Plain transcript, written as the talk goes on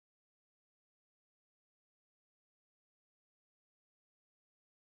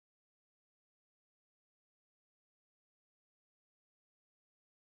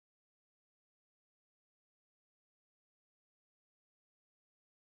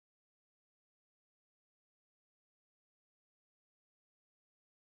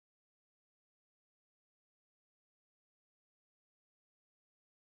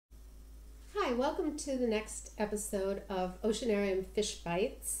Hi, welcome to the next episode of Oceanarium Fish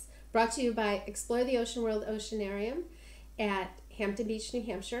Bites, brought to you by Explore the Ocean World Oceanarium at Hampton Beach, New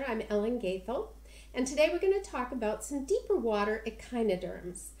Hampshire. I'm Ellen Gaethel, and today we're going to talk about some deeper water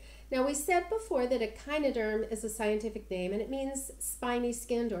echinoderms. Now, we said before that echinoderm is a scientific name, and it means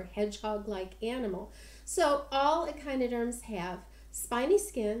spiny-skinned or hedgehog-like animal. So all echinoderms have spiny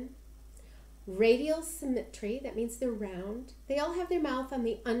skin, radial symmetry, that means they're round. They all have their mouth on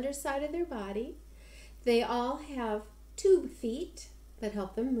the underside of their body. They all have tube feet that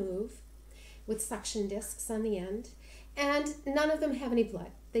help them move with suction discs on the end. And none of them have any blood.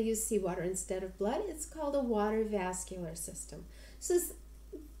 They use seawater instead of blood. It's called a water vascular system. So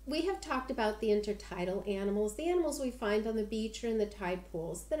we have talked about the intertidal animals, the animals we find on the beach or in the tide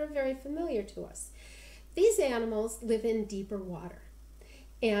pools that are very familiar to us. These animals live in deeper water.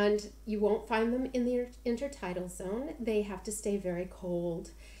 And you won't find them in the intertidal zone. They have to stay very cold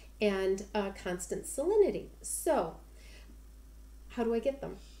and constant salinity. So, how do I get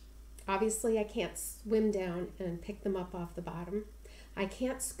them? Obviously, I can't swim down and pick them up off the bottom. I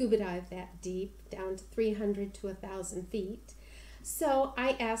can't scuba dive that deep, down to 300 to 1,000 feet. So,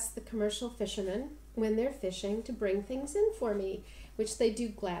 I ask the commercial fishermen when they're fishing to bring things in for me, which they do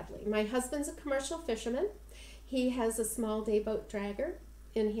gladly. My husband's a commercial fisherman. He has a small day boat dragger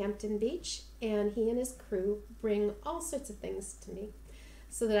in Hampton Beach, and he and his crew bring all sorts of things to me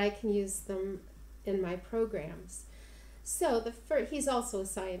so that I can use them in my programs. So he's also a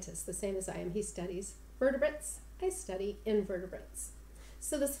scientist, the same as I am. He studies vertebrates. I study invertebrates.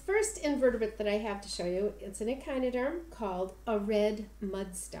 So this first invertebrate that I have to show you, it's an echinoderm called a red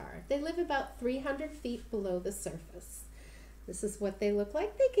mud star. They live about 300 feet below the surface. This is what they look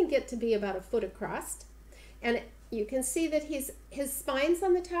like. They can get to be about a foot across, and you can see that his spines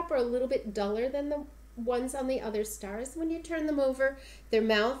on the top are a little bit duller than the ones on the other stars. When you turn them over, their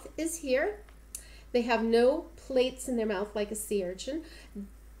mouth is here. They have no plates in their mouth like a sea urchin.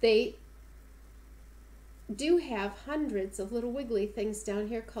 They do have hundreds of little wiggly things down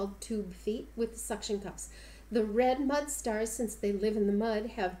here called tube feet with suction cups. The red mud stars, since they live in the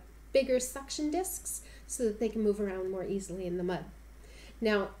mud, have bigger suction discs so that they can move around more easily in the mud.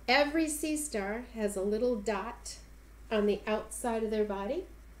 Now, every sea star has a little dot on the outside of their body,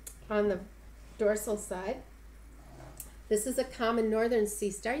 on the dorsal side. This is a common northern sea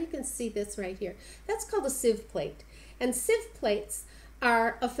star. You can see this right here. That's called a sieve plate. And sieve plates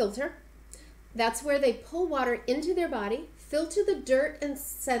are a filter. That's where they pull water into their body, filter the dirt and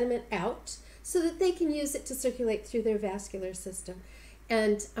sediment out so that they can use it to circulate through their vascular system.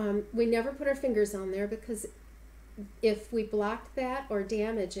 And we never put our fingers on there because if we block that or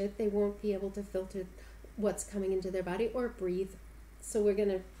damage it, they won't be able to filter what's coming into their body or breathe. So we're going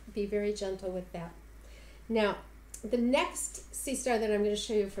to be very gentle with that. Now, the next sea star that I'm going to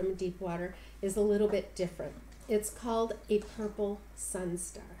show you from deep water is a little bit different. It's called a purple sun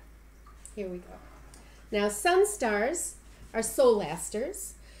star. Here we go. Now, sun stars are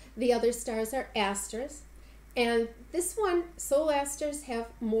solasters. The other stars are asters. And this one, solasters have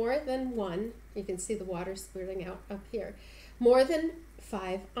more than one, you can see the water spurting out up here, more than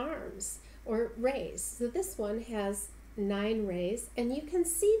 5 arms or rays. So this one has 9 rays, and you can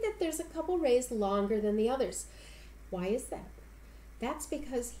see that there's a couple rays longer than the others. Why is that? That's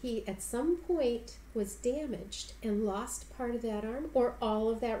because he at some point was damaged and lost part of that arm or all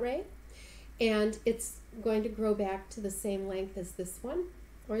of that ray, and it's going to grow back to the same length as this one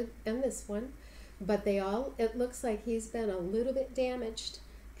and this one. But it looks like he's been a little bit damaged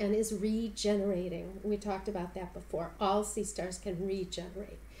and is regenerating. We talked about that before. All sea stars can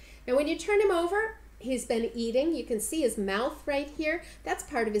regenerate. Now when you turn him over, he's been eating. You can see his mouth right here. That's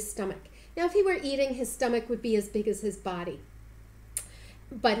part of his stomach. Now if he were eating, his stomach would be as big as his body.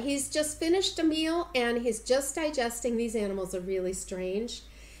 But he's just finished a meal and he's just digesting. These animals are really strange.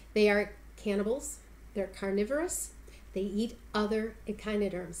 They are cannibals. They're carnivorous. They eat other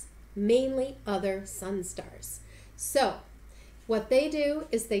echinoderms, mainly other sun stars. So what they do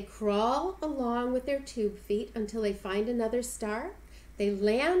is they crawl along with their tube feet until they find another star. They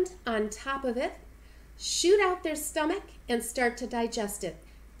land on top of it, shoot out their stomach, and start to digest it.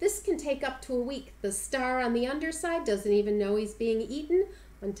 This can take up to a week. The star on the underside doesn't even know he's being eaten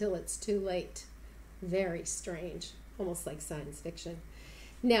until it's too late. Very strange, almost like science fiction.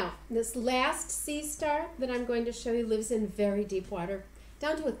 Now, this last sea star that I'm going to show you lives in very deep water,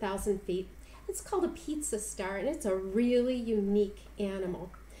 down to 1,000 feet. It's called a pizza star, and it's a really unique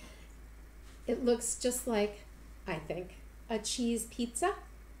animal. It looks just like, I think, a cheese pizza.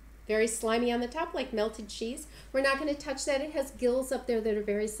 Very slimy on the top, like melted cheese. We're not going to touch that. It has gills up there that are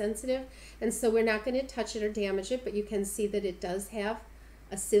very sensitive, and so we're not going to touch it or damage it, but you can see that it does have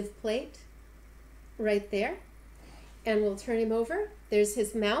a sieve plate right there. And we'll turn him over. There's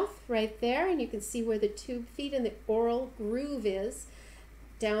his mouth right there, and you can see where the tube feet and the oral groove is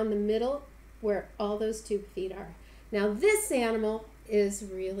down the middle where all those tube feet are. Now this animal is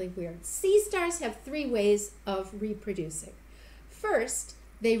really weird. Sea stars have 3 ways of reproducing. First,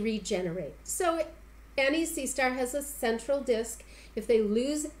 they regenerate. So any sea star has a central disk. If they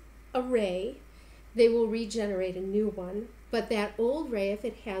lose a ray, they will regenerate a new one. But that old ray, if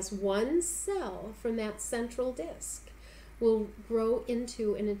it has one cell from that central disk, will grow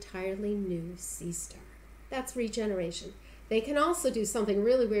into an entirely new sea star. That's regeneration. They can also do something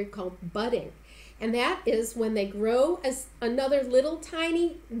really weird called budding. And that is when they grow as another little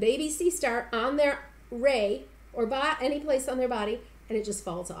tiny baby sea star on their ray or any place on their body, and it just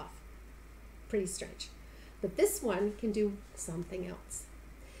falls off. Pretty strange. But this one can do something else.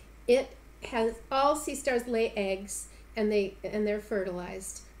 It has, all sea stars lay eggs, and they're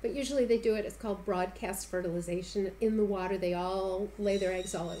fertilized. But usually they do it, it's called broadcast fertilization. In the water, they all lay their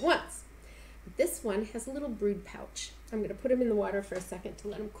eggs all at once. But this one has a little brood pouch. I'm going to put him in the water for a second to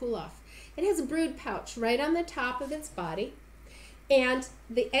let him cool off. It has a brood pouch right on the top of its body. And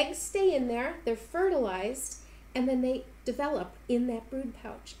the eggs stay in there, they're fertilized, and then they develop in that brood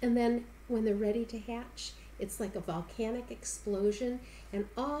pouch. And then when they're ready to hatch, it's like a volcanic explosion, and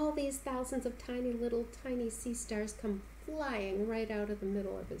all these thousands of tiny sea stars come flying right out of the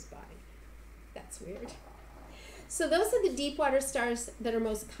middle of his body. That's weird. So those are the deep water stars that are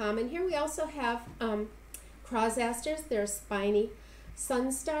most common here. We also have cross asters. They're spiny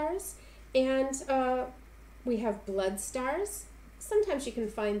sun stars. And we have blood stars. Sometimes you can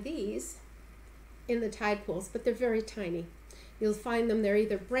find these in the tide pools, but they're very tiny. You'll find them, they're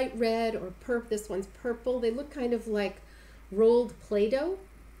either bright red or purple. This one's purple. They look kind of like rolled Play-Doh.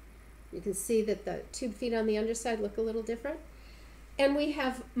 You can see that the tube feet on the underside look a little different. And we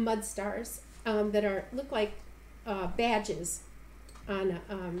have mud stars that look like badges on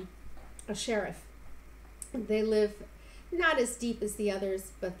a sheriff. They live not as deep as the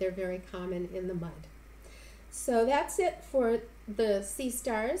others, but they're very common in the mud. So that's it for the sea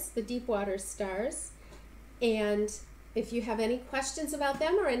stars, the deep water stars. And if you have any questions about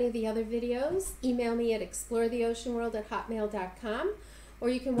them or any of the other videos, email me at exploretheoceanworld@hotmail.com, or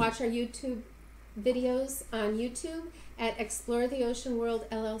you can watch our YouTube videos on YouTube at Explore the Ocean World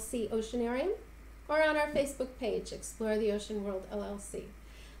LLC Oceanarium, or on our Facebook page, Explore the Ocean World LLC.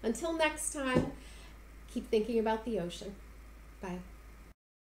 Until next time, keep thinking about the ocean. Bye.